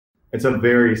it's a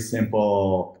very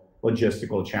simple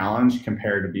logistical challenge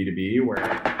compared to B2B where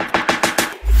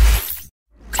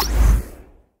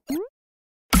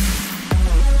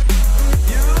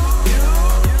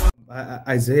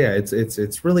Isaiah,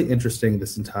 it's really interesting,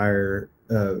 this entire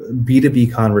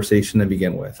B2B conversation to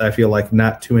begin with. I feel like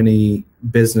not too many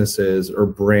businesses or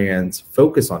brands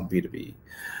focus on B2B.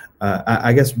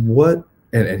 I guess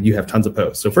and you have tons of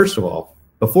posts. So first of all,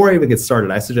 before I even get started,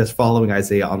 I suggest following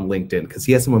Isaiah on LinkedIn because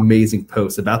he has some amazing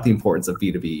posts about the importance of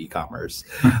B2B e-commerce.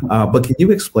 But can you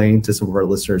explain to some of our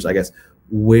listeners, I guess,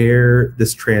 where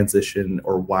this transition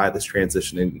or why this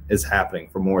transition is happening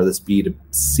from more of this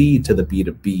B2C to the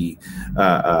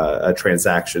B2B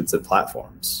transactions and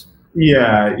platforms?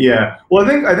 Yeah. Well,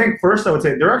 I think first I would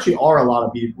say there actually are a lot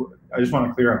of B2B. I just want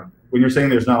to clear up. When you're saying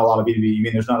there's not a lot of B2B, you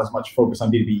mean there's not as much focus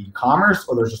on B2B e-commerce,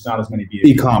 or there's just not as many B2B?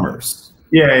 E-commerce.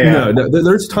 Yeah. No,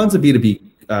 there's tons of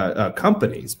B2B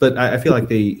companies, but I feel like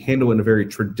they handle it in a very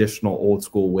traditional, old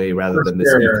school way rather than this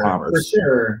e-commerce. For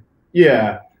sure.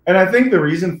 Yeah. And I think the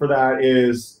reason for that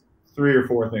is 3 or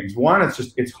 4 things. One,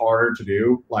 it's harder to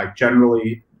do. Like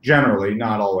generally,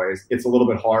 not always. It's a little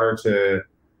bit harder to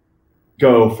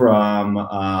go from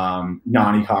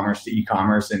non-e-commerce to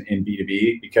e-commerce in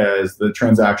B2B because the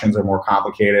transactions are more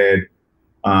complicated.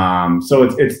 So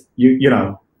it's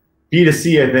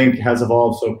B2C, I think, has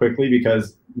evolved so quickly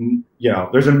because,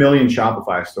 there's a million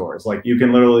Shopify stores. Like you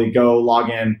can literally go log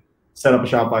in, set up a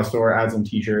Shopify store, add some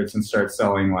t-shirts and start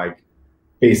selling like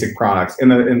basic products.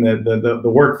 And the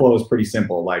workflow is pretty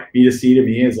simple. Like B2C to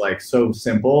me is like so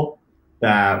simple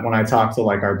that when I talk to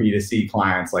like our B2C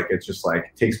clients, like it's just like,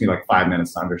 it takes me like 5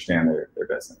 minutes to understand their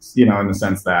business, in the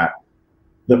sense that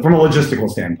from a logistical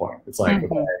standpoint, it's like,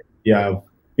 okay, you have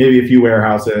maybe a few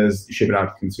warehouses, you ship it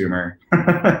out to consumer.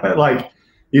 Like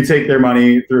you take their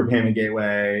money through a payment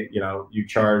gateway, you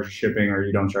charge shipping or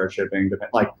you don't charge shipping.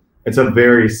 Like it's a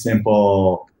very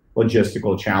simple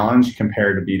logistical challenge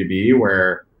compared to B2B,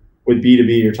 where with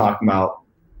B2B, you're talking about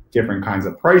different kinds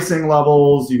of pricing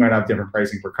levels. You might have different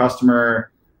pricing per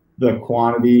customer. The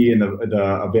quantity and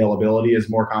the availability is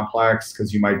more complex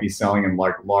because you might be selling in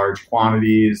like large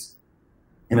quantities.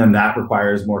 And then that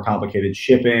requires more complicated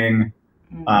shipping.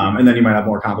 And then you might have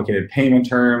more complicated payment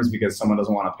terms because someone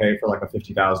doesn't want to pay for like a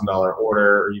 $50,000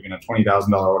 order or even a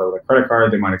 $20,000 order with a credit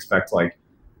card. They might expect like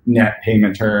net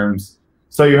payment terms.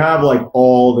 So you have like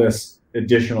all this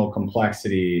additional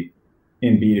complexity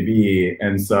in B2B.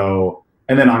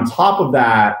 And then on top of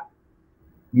that,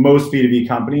 most B2B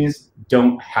companies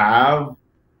don't have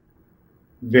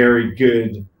very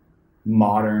good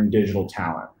modern digital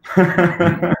talent.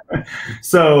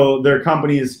 So their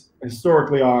companies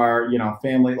historically are,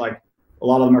 family, like a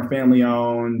lot of them are family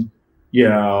owned.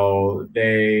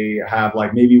 They have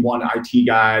like maybe one IT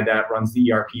guy that runs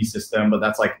the ERP system, but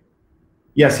that's like,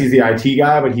 yes, he's the IT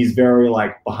guy, but he's very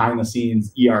like behind the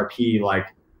scenes ERP. Like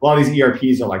a lot of these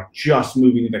ERPs are like just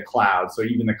moving to the cloud. So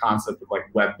even the concept of like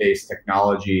web-based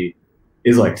technology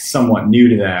is like somewhat new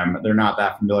to them. They're not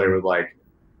that familiar with like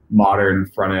modern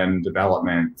front-end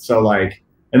development. So like,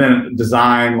 and then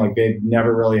design, like they've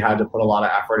never really had to put a lot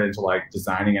of effort into like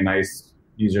designing a nice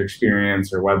user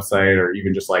experience or website, or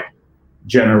even just like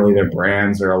generally their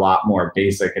brands are a lot more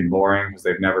basic and boring because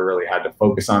they've never really had to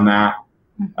focus on that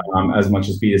as much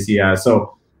as B2C has.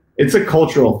 So it's a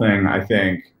cultural thing, I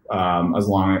think,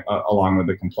 along with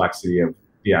the complexity of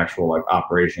the actual like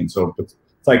operation. So it's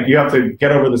like you have to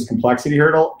get over this complexity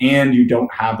hurdle and you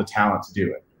don't have the talent to do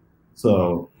it.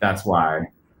 So that's why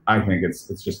I think it's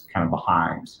just kind of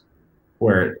behind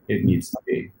where it needs to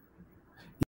be.